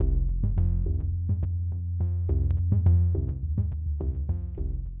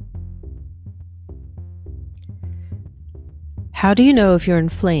How do you know if you're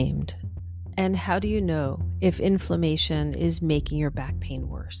inflamed? And how do you know if inflammation is making your back pain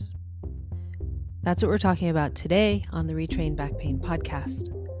worse? That's what we're talking about today on the Retrain Back Pain podcast.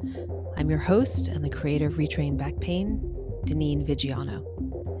 I'm your host and the creator of Retrain Back Pain, Deneen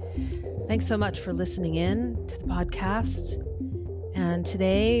Vigiano. Thanks so much for listening in to the podcast. And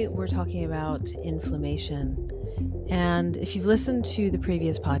today we're talking about inflammation. And if you've listened to the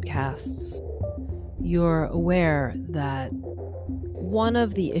previous podcasts, you're aware that one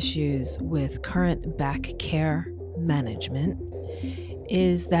of the issues with current back care management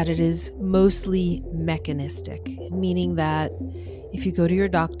is that it is mostly mechanistic, meaning that if you go to your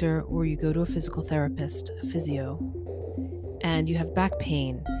doctor or you go to a physical therapist, a physio, and you have back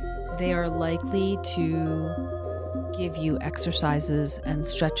pain, they are likely to give you exercises and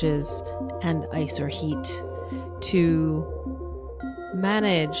stretches and ice or heat to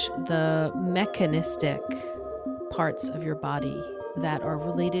manage the mechanistic parts of your body that are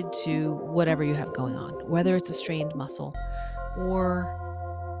related to whatever you have going on, whether it's a strained muscle or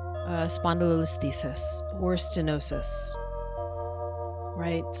spondylolisthesis or stenosis,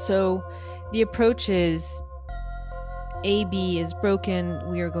 right? So the approach is AB is broken,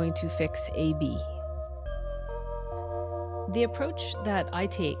 we are going to fix AB. The approach that I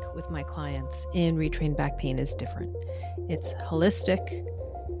take with my clients in Retrain Back Pain is different. It's holistic,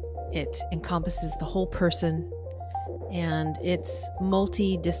 it encompasses the whole person, and it's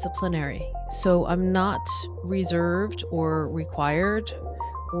multidisciplinary. So I'm not reserved or required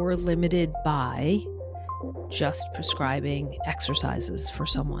or limited by just prescribing exercises for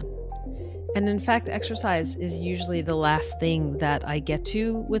someone. And in fact, exercise is usually the last thing that I get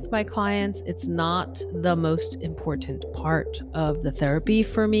to with my clients. It's not the most important part of the therapy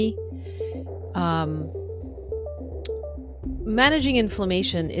for me. Managing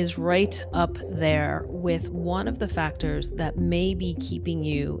inflammation is right up there with one of the factors that may be keeping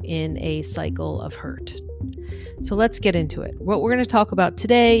you in a cycle of hurt. So let's get into it. What we're going to talk about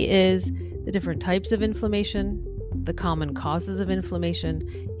today is the different types of inflammation, the common causes of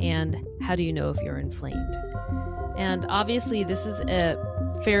inflammation, and how do you know if you're inflamed? And obviously this is a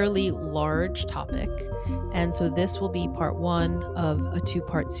fairly large topic, and so this will be part one of a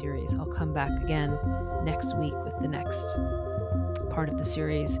two-part series. I'll come back again next week with the next part of the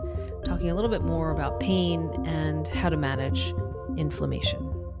series, talking a little bit more about pain and how to manage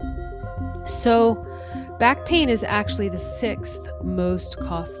inflammation. So back pain is actually the sixth most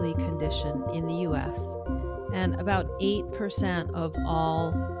costly condition in the US, and about 8% of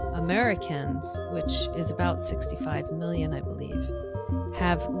all Americans, which is about 65 million, I believe,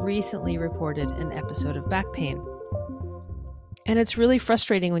 have recently reported an episode of back pain. And it's really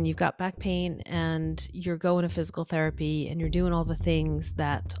frustrating when you've got back pain and you're going to physical therapy and you're doing all the things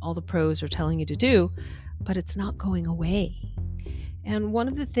that all the pros are telling you to do, but it's not going away. And one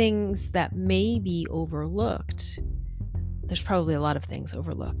of the things that may be overlooked, there's probably a lot of things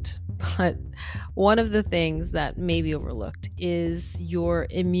overlooked, but one of the things that may be overlooked is your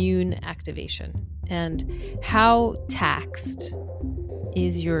immune activation and how taxed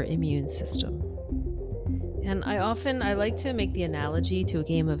is your immune system. And I like to make the analogy to a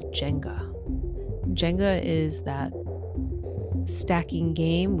game of Jenga. Jenga is that stacking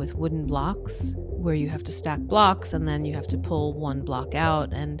game with wooden blocks where you have to stack blocks and then you have to pull one block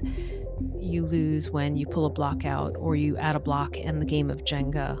out, and you lose when you pull a block out or you add a block and the game of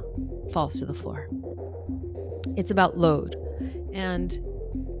Jenga falls to the floor. It's about load. And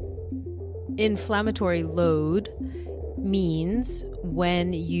inflammatory load means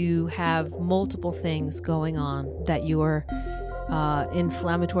when you have multiple things going on that your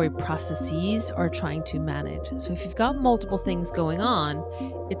inflammatory processes are trying to manage. So if you've got multiple things going on,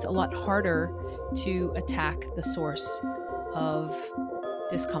 it's a lot harder to attack the source of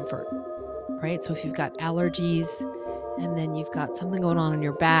discomfort, right? So if you've got allergies and then you've got something going on in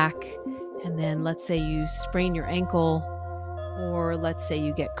your back, and then let's say you sprain your ankle, or let's say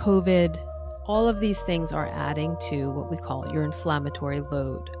you get COVID, all of these things are adding to what we call your inflammatory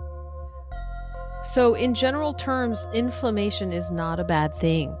load. So in general terms, inflammation is not a bad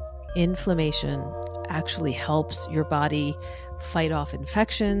thing. Inflammation actually helps your body fight off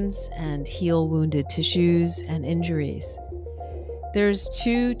infections and heal wounded tissues and injuries. There's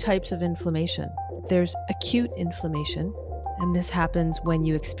two types of inflammation. There's acute inflammation, and this happens when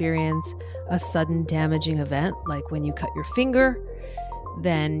you experience a sudden damaging event, like when you cut your finger.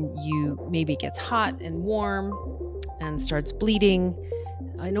 Then maybe it gets hot and warm and starts bleeding.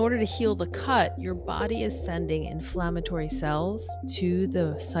 In order to heal the cut, your body is sending inflammatory cells to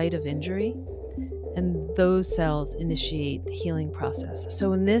the site of injury, and those cells initiate the healing process.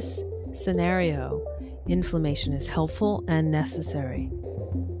 So in this scenario, inflammation is helpful and necessary.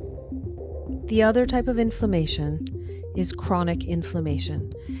 The other type of inflammation is chronic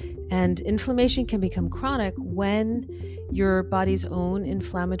inflammation. And inflammation can become chronic when your body's own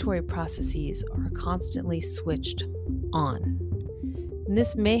inflammatory processes are constantly switched on. And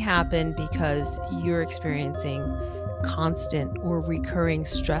this may happen because you're experiencing constant or recurring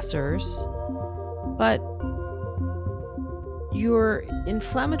stressors, but your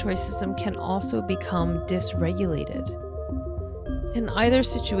inflammatory system can also become dysregulated. In either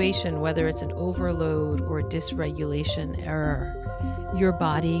situation, whether it's an overload or dysregulation error, your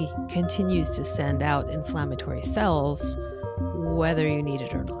body continues to send out inflammatory cells, whether you need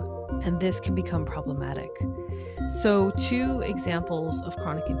it or not. And this can become problematic. So, two examples of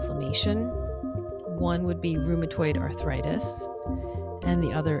chronic inflammation. One would be rheumatoid arthritis, and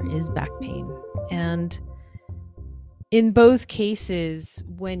the other is back pain. And in both cases,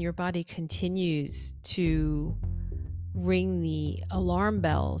 when your body continues to ring the alarm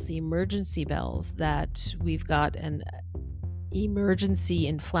bells, the emergency bells, that we've got an emergency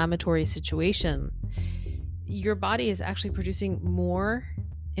inflammatory situation, your body is actually producing more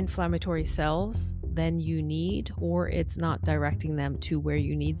inflammatory cells than you need, or it's not directing them to where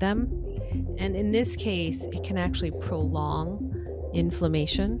you need them. And in this case, it can actually prolong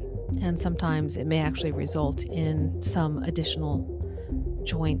inflammation, and sometimes it may actually result in some additional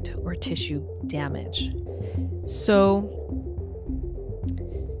joint or tissue damage. So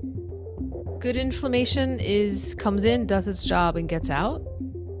good inflammation comes in, does its job, and gets out.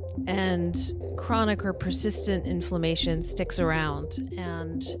 And chronic or persistent inflammation sticks around,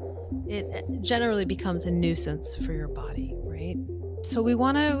 and it generally becomes a nuisance for your body, right? So we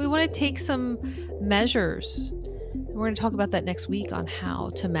want to take some measures. We're going to talk about that next week on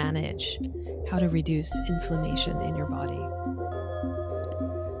how to manage, how to reduce inflammation in your body.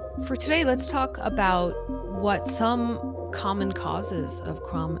 For today, let's talk about what some common causes of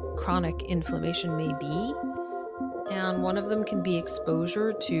chronic inflammation may be. And one of them can be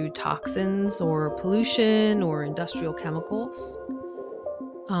exposure to toxins or pollution or industrial chemicals.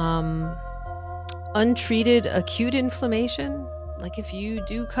 Untreated acute inflammation, like if you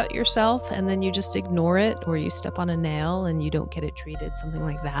do cut yourself and then you just ignore it, or you step on a nail and you don't get it treated, something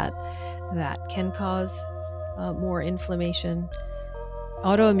like that, that can cause more inflammation.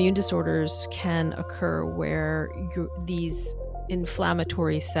 Autoimmune disorders can occur where these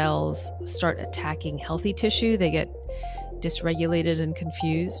inflammatory cells start attacking healthy tissue. They get dysregulated and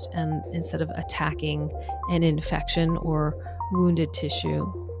confused, and instead of attacking an infection or wounded tissue,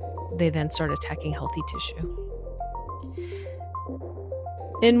 they then start attacking healthy tissue.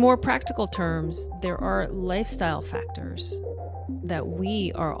 In more practical terms, there are lifestyle factors that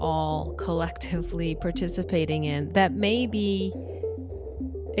we are all collectively participating in that may be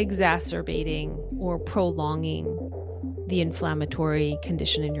exacerbating or prolonging the inflammatory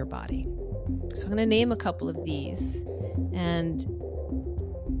condition in your body. So I'm going to name a couple of these and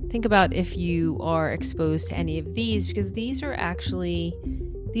think about if you are exposed to any of these, because these are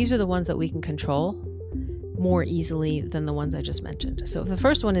the ones that we can control more easily than the ones I just mentioned. So the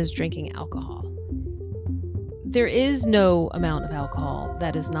first one is drinking alcohol. There is no amount of alcohol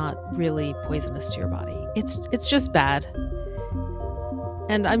that is not really poisonous to your body. It's just bad.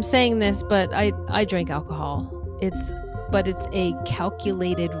 And I'm saying this, but I drink alcohol. But it's a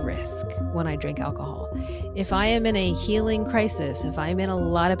calculated risk when I drink alcohol. If I am in a healing crisis, if I'm in a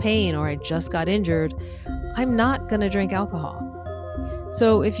lot of pain, or I just got injured, I'm not going to drink alcohol.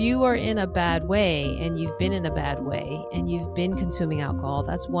 So if you are in a bad way, and you've been in a bad way, and you've been consuming alcohol,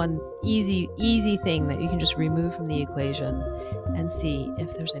 that's one easy thing that you can just remove from the equation and see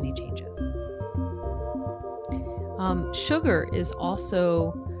if there's any changes. Sugar is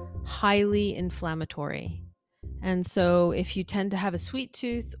also highly inflammatory. And so if you tend to have a sweet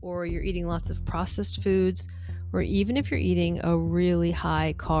tooth, or you're eating lots of processed foods, or even if you're eating a really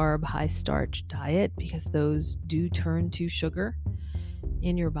high carb, high starch diet, because those do turn to sugar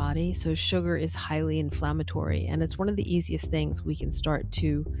in your body. So sugar is highly inflammatory, and it's one of the easiest things we can start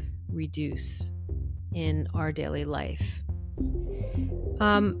to reduce in our daily life.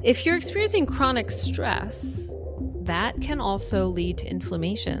 If you're experiencing chronic stress, that can also lead to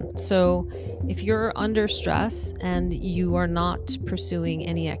inflammation. So if you're under stress and you are not pursuing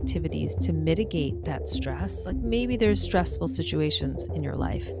any activities to mitigate that stress, like maybe there's stressful situations in your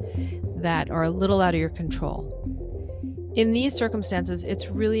life that are a little out of your control. In these circumstances, it's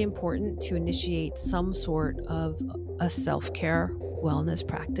really important to initiate some sort of a self-care wellness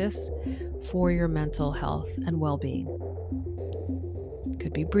practice for your mental health and well-being.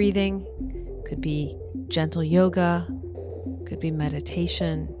 Could be breathing, could be gentle yoga, could be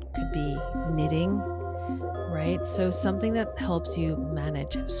meditation, could be knitting. right? So something that helps you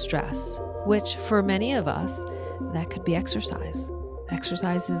manage stress, which for many of us, that could be exercise.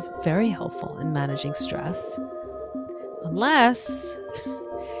 Exercise is very helpful in managing stress, unless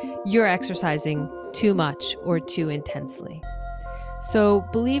you're exercising too much or too intensely. So,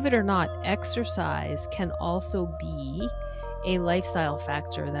 believe it or not, exercise can also be a lifestyle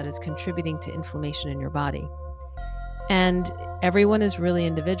factor that is contributing to inflammation in your body. And everyone is really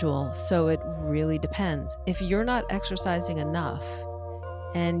individual, so it really depends. If you're not exercising enough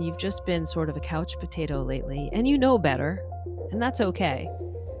and you've just been sort of a couch potato lately, and you know better, and that's okay.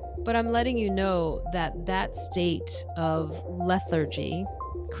 But I'm letting you know that that state of lethargy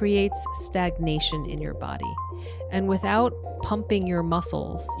creates stagnation in your body. And without pumping your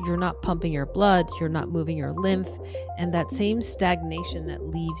muscles, you're not pumping your blood, you're not moving your lymph, and that same stagnation that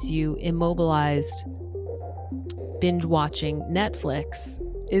leaves you immobilized, binge watching Netflix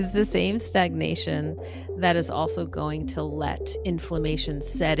is the same stagnation that is also going to let inflammation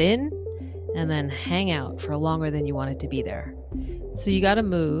set in and then hang out for longer than you want it to be there. So you got to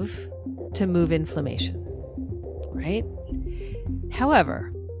move inflammation, right?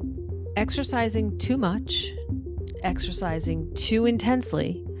 However, exercising too much, exercising too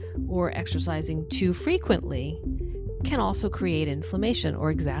intensely, or exercising too frequently can also create inflammation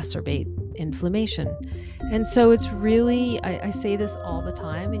or exacerbate inflammation. And so it's really, I say this all the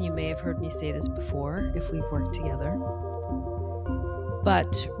time, and you may have heard me say this before if we've worked together,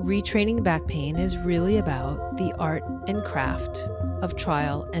 but retraining back pain is really about the art and craft of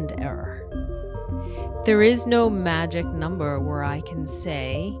trial and error. There is no magic number where I can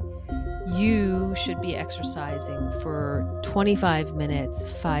say you should be exercising for 25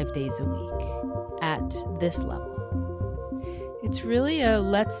 minutes, 5 days a week at this level. It's really a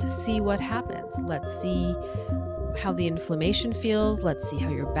let's see what happens. Let's see how the inflammation feels. Let's see how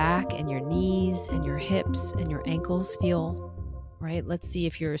your back and your knees and your hips and your ankles feel, right? Let's see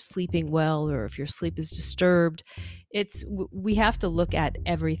if you're sleeping well or if your sleep is disturbed. We have to look at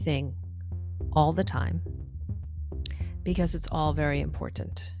everything all the time because it's all very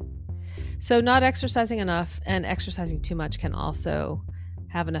important. So not exercising enough and exercising too much can also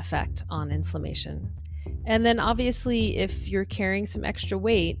have an effect on inflammation. And then obviously, if you're carrying some extra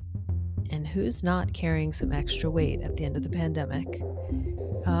weight, and who's not carrying some extra weight at the end of the pandemic?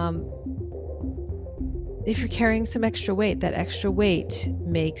 If you're carrying some extra weight, that extra weight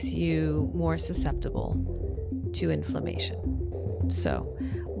makes you more susceptible to inflammation. So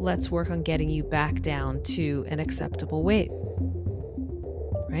let's work on getting you back down to an acceptable weight,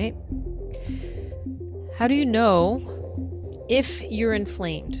 right? How do you know if you're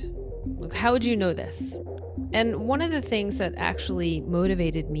inflamed? How would you know this? And one of the things that actually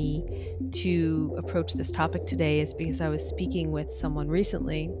motivated me to approach this topic today is because I was speaking with someone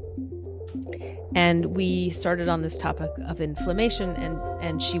recently, and we started on this topic of inflammation,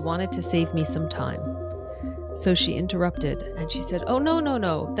 and she wanted to save me some time. So she interrupted and she said, "Oh, no,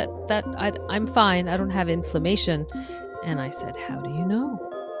 I'm fine. I don't have inflammation." And I said, "How do you know?"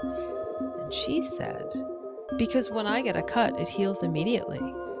 And she said, "Because when I get a cut, it heals immediately."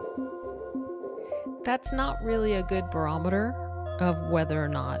 That's not really a good barometer of whether or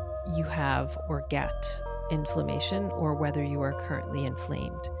not you have or get inflammation or whether you are currently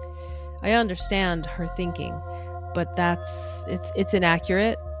inflamed. I understand her thinking, but it's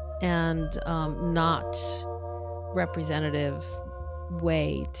inaccurate and not representative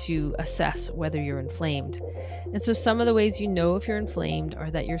way to assess whether you're inflamed. And so some of the ways you know if you're inflamed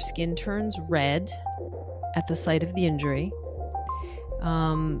are that your skin turns red at the site of the injury.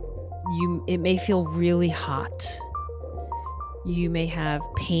 It may feel really hot. You may have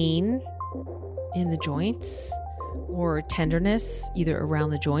pain in the joints or tenderness either around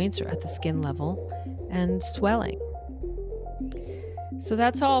the joints or at the skin level, and swelling. So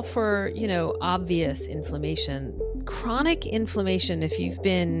that's all for, obvious inflammation. Chronic inflammation, if you've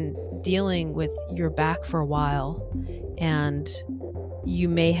been dealing with your back for a while and you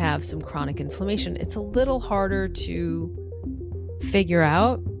may have some chronic inflammation, it's a little harder to figure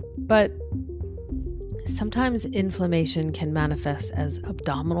out. But sometimes inflammation can manifest as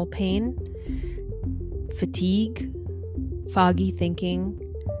abdominal pain, fatigue, foggy thinking,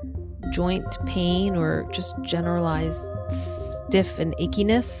 joint pain, or just generalized stiff and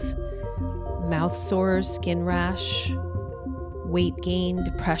achiness, mouth sores, skin rash, weight gain,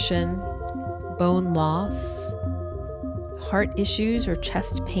 depression, bone loss, heart issues or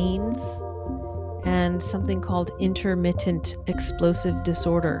chest pains, and something called intermittent explosive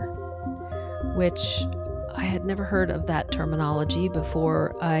disorder, which I had never heard of that terminology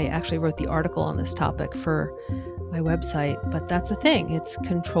before I actually wrote the article on this topic for my website, but that's the thing. It's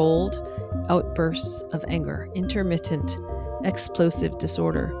controlled outbursts of anger, intermittent explosive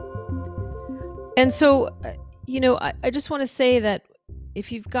disorder. And so, I just want to say that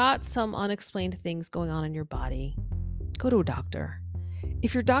if you've got some unexplained things going on in your body, go to a doctor.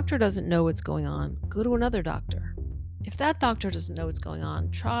 If your doctor doesn't know what's going on, go to another doctor. If that doctor doesn't know what's going on,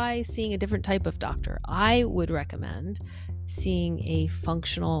 try seeing a different type of doctor. I would recommend seeing a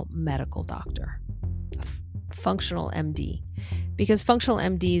functional medical doctor, functional MD, because functional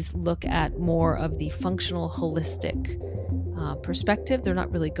MDs look at more of the functional holistic perspective. They're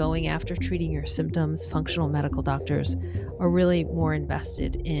not really going after treating your symptoms. Functional medical doctors are really more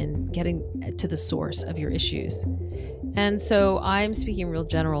invested in getting to the source of your issues. And so I'm speaking real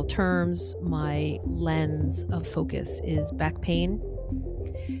general terms. My lens of focus is back pain.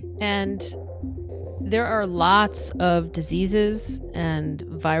 And there are lots of diseases and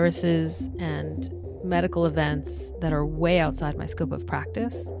viruses and medical events that are way outside my scope of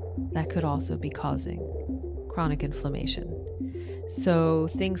practice that could also be causing chronic inflammation. So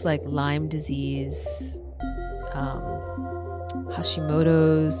things like Lyme disease,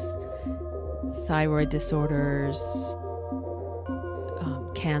 Hashimoto's, thyroid disorders,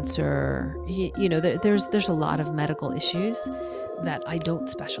 cancer, there's a lot of medical issues that I don't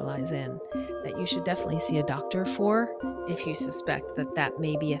specialize in that you should definitely see a doctor for if you suspect that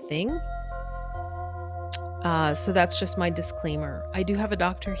may be a thing. So that's just my disclaimer. I do have a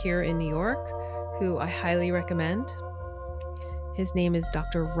doctor here in New York who I highly recommend. His name is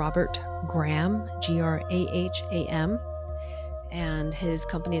Dr. Robert Graham, Graham, and his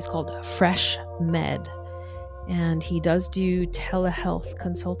company is called Inflamed. And he does do telehealth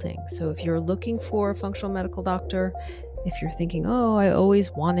consulting. So if you're looking for a functional medical doctor, if you're thinking, oh, I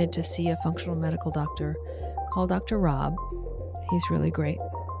always wanted to see a functional medical doctor, call Dr. Rob. He's really great.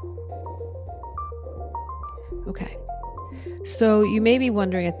 Okay. So you may be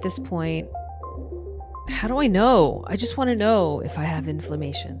wondering at this point, how do I know? I just want to know if I have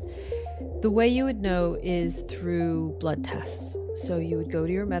inflammation. The way you would know is through blood tests. So you would go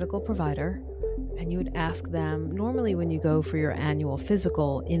to your medical provider and you would ask them, normally when you go for your annual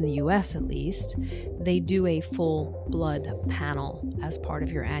physical, in the US at least, they do a full blood panel as part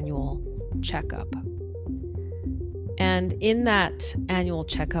of your annual checkup. And in that annual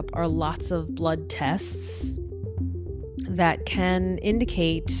checkup are lots of blood tests that can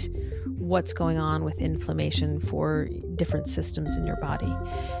indicate what's going on with inflammation for different systems in your body.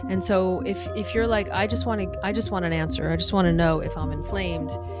 And so if you're like, I just want an answer, I just want to know if I'm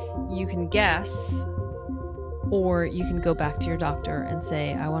inflamed, you can guess, or you can go back to your doctor and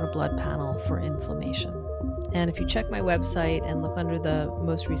say, I want a blood panel for inflammation. And if you check my website and look under the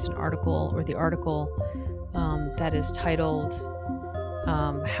most recent article, or the article that is titled,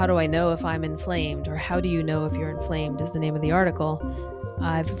 How Do I Know If I'm Inflamed? Or How Do You Know If You're Inflamed is the name of the article.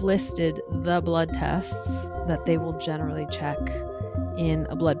 I've listed the blood tests that they will generally check in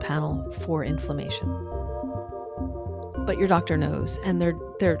a blood panel for inflammation. But your doctor knows, and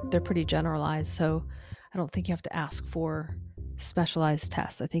they're pretty generalized, so I don't think you have to ask for specialized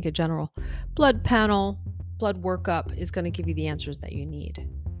tests. I think a general blood panel, blood workup is going to give you the answers that you need.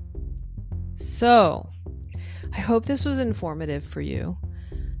 So, I hope this was informative for you.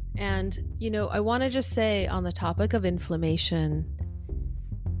 And, I want to just say on the topic of inflammation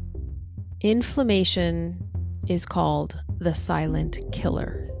is called the silent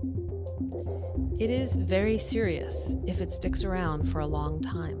killer. It is very serious if it sticks around for a long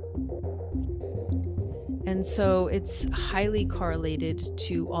time. And so it's highly correlated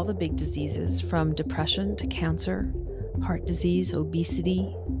to all the big diseases, from depression to cancer, heart disease,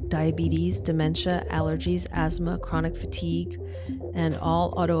 obesity, diabetes, dementia, allergies, asthma, chronic fatigue, and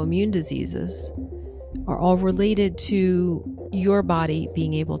all autoimmune diseases are all related to your body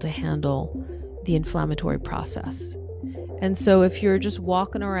being able to handle the inflammatory process. And so if you're just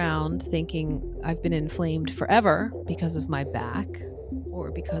walking around thinking, I've been inflamed forever because of my back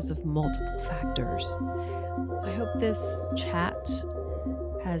or because of multiple factors, I hope this chat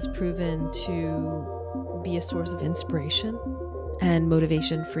has proven to be a source of inspiration and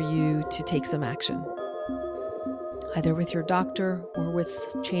motivation for you to take some action, either with your doctor or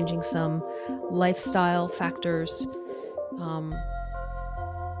with changing some lifestyle factors.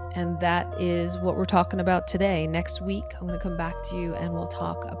 And that is what we're talking about today. Next week, I'm going to come back to you and we'll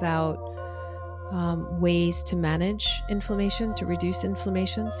talk about ways to manage inflammation, to reduce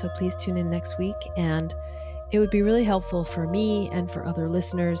inflammation. So please tune in next week. And it would be really helpful for me and for other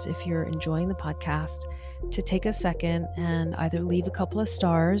listeners, if you're enjoying the podcast, to take a second and either leave a couple of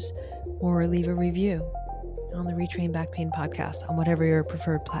stars or leave a review on the Retrain Back Pain podcast on whatever your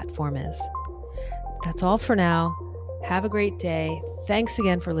preferred platform is. That's all for now. Have a great day. Thanks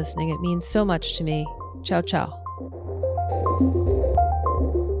again for listening. It means so much to me. Ciao, ciao.